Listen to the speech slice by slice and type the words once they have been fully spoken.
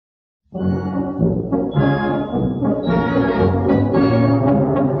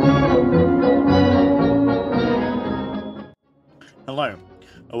Hello,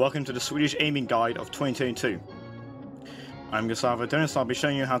 and welcome to the Swedish Aiming Guide of 2022. I'm Gustavo, and I'll be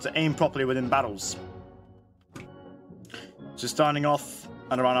showing you how to aim properly within battles. So starting off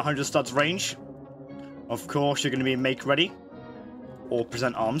at around 100 studs range, of course you're going to be make ready, or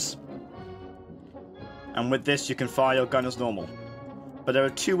present arms. And with this you can fire your gun as normal. But there are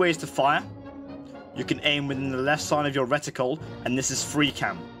two ways to fire. You can aim within the left side of your reticle, and this is free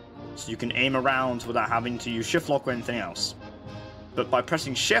cam. So you can aim around without having to use shift lock or anything else. But by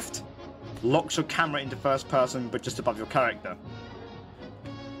pressing shift, locks your camera into first person but just above your character.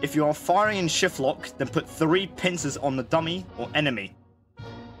 If you are firing in shift lock, then put 3 pincers on the dummy or enemy.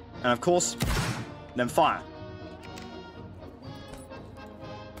 And of course, then fire.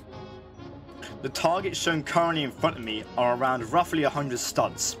 The targets shown currently in front of me are around roughly 100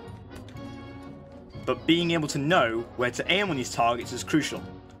 studs. But being able to know where to aim on these targets is crucial.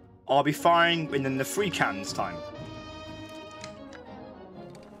 I'll be firing within the free cam this time.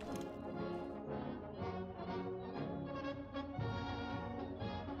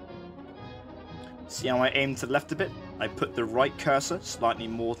 See how I aim to the left a bit? I put the right cursor slightly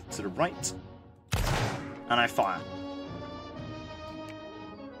more to the right, and I fire.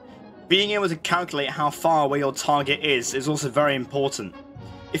 Being able to calculate how far away your target is also very important.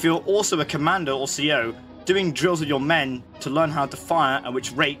 If you're also a commander or CO, doing drills with your men to learn how to fire at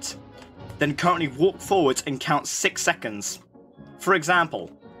which rate, then currently walk forwards and count 6 seconds. For example,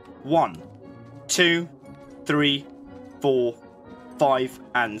 1, 2, 3, 4, 5,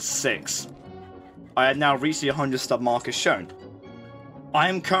 and 6. I have now reached the 100 stud mark as shown. I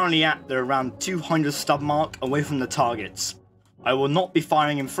am currently at the around 200 stud mark away from the targets. I will not be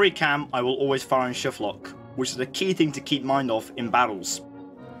firing in free cam, I will always fire in shift lock, which is the key thing to keep mind of in battles.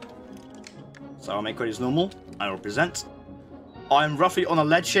 So I'll make ready as normal, I will present. I am roughly on a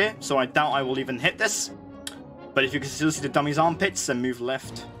ledge here, so I doubt I will even hit this. But if you can still see the dummy's armpits, then move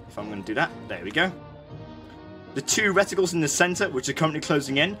left. If I'm going to do that, there we go. The 2 reticles in the center, which are currently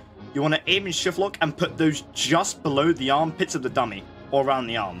closing in, you want to aim in shift lock and put those just below the armpits of the dummy, or around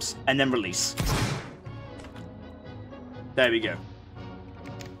the arms, and then release. There we go.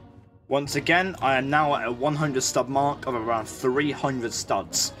 Once again, I am now at a 100 stud mark of around 300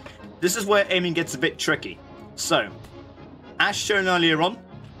 studs. This is where aiming gets a bit tricky. So, as shown earlier on,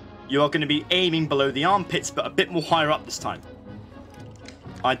 you are going to be aiming below the armpits, but a bit more higher up this time.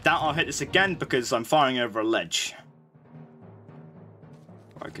 I doubt I'll hit this again because I'm firing over a ledge.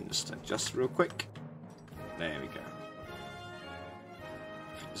 I can just adjust real quick. There we go.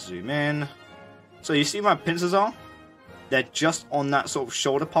 Zoom in. So you see where my pincers are? They're just on that sort of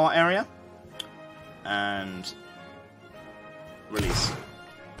shoulder part area. And release.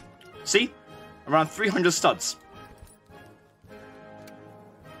 See? Around 300 studs.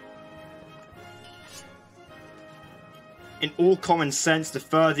 In all common sense, the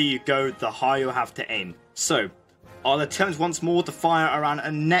further you go, the higher you'll have to aim. So, I'll attempt once more to fire around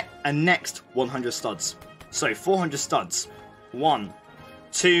a next 100 studs. So 400 studs. 1,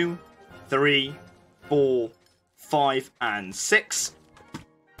 2, 3, 4, 5, and 6. We're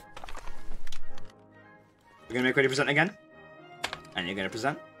going to make ready to present again. And you're going to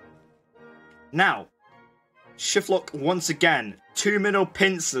present. Now, shift lock once again. 2 middle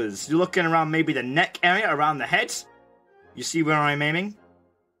pincers. You're looking around maybe the neck area, around the head. You see where I'm aiming?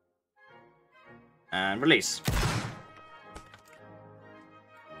 And release.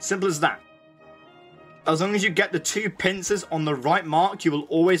 Simple as that. As long as you get the 2 pincers on the right mark, you will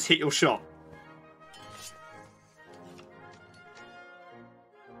always hit your shot.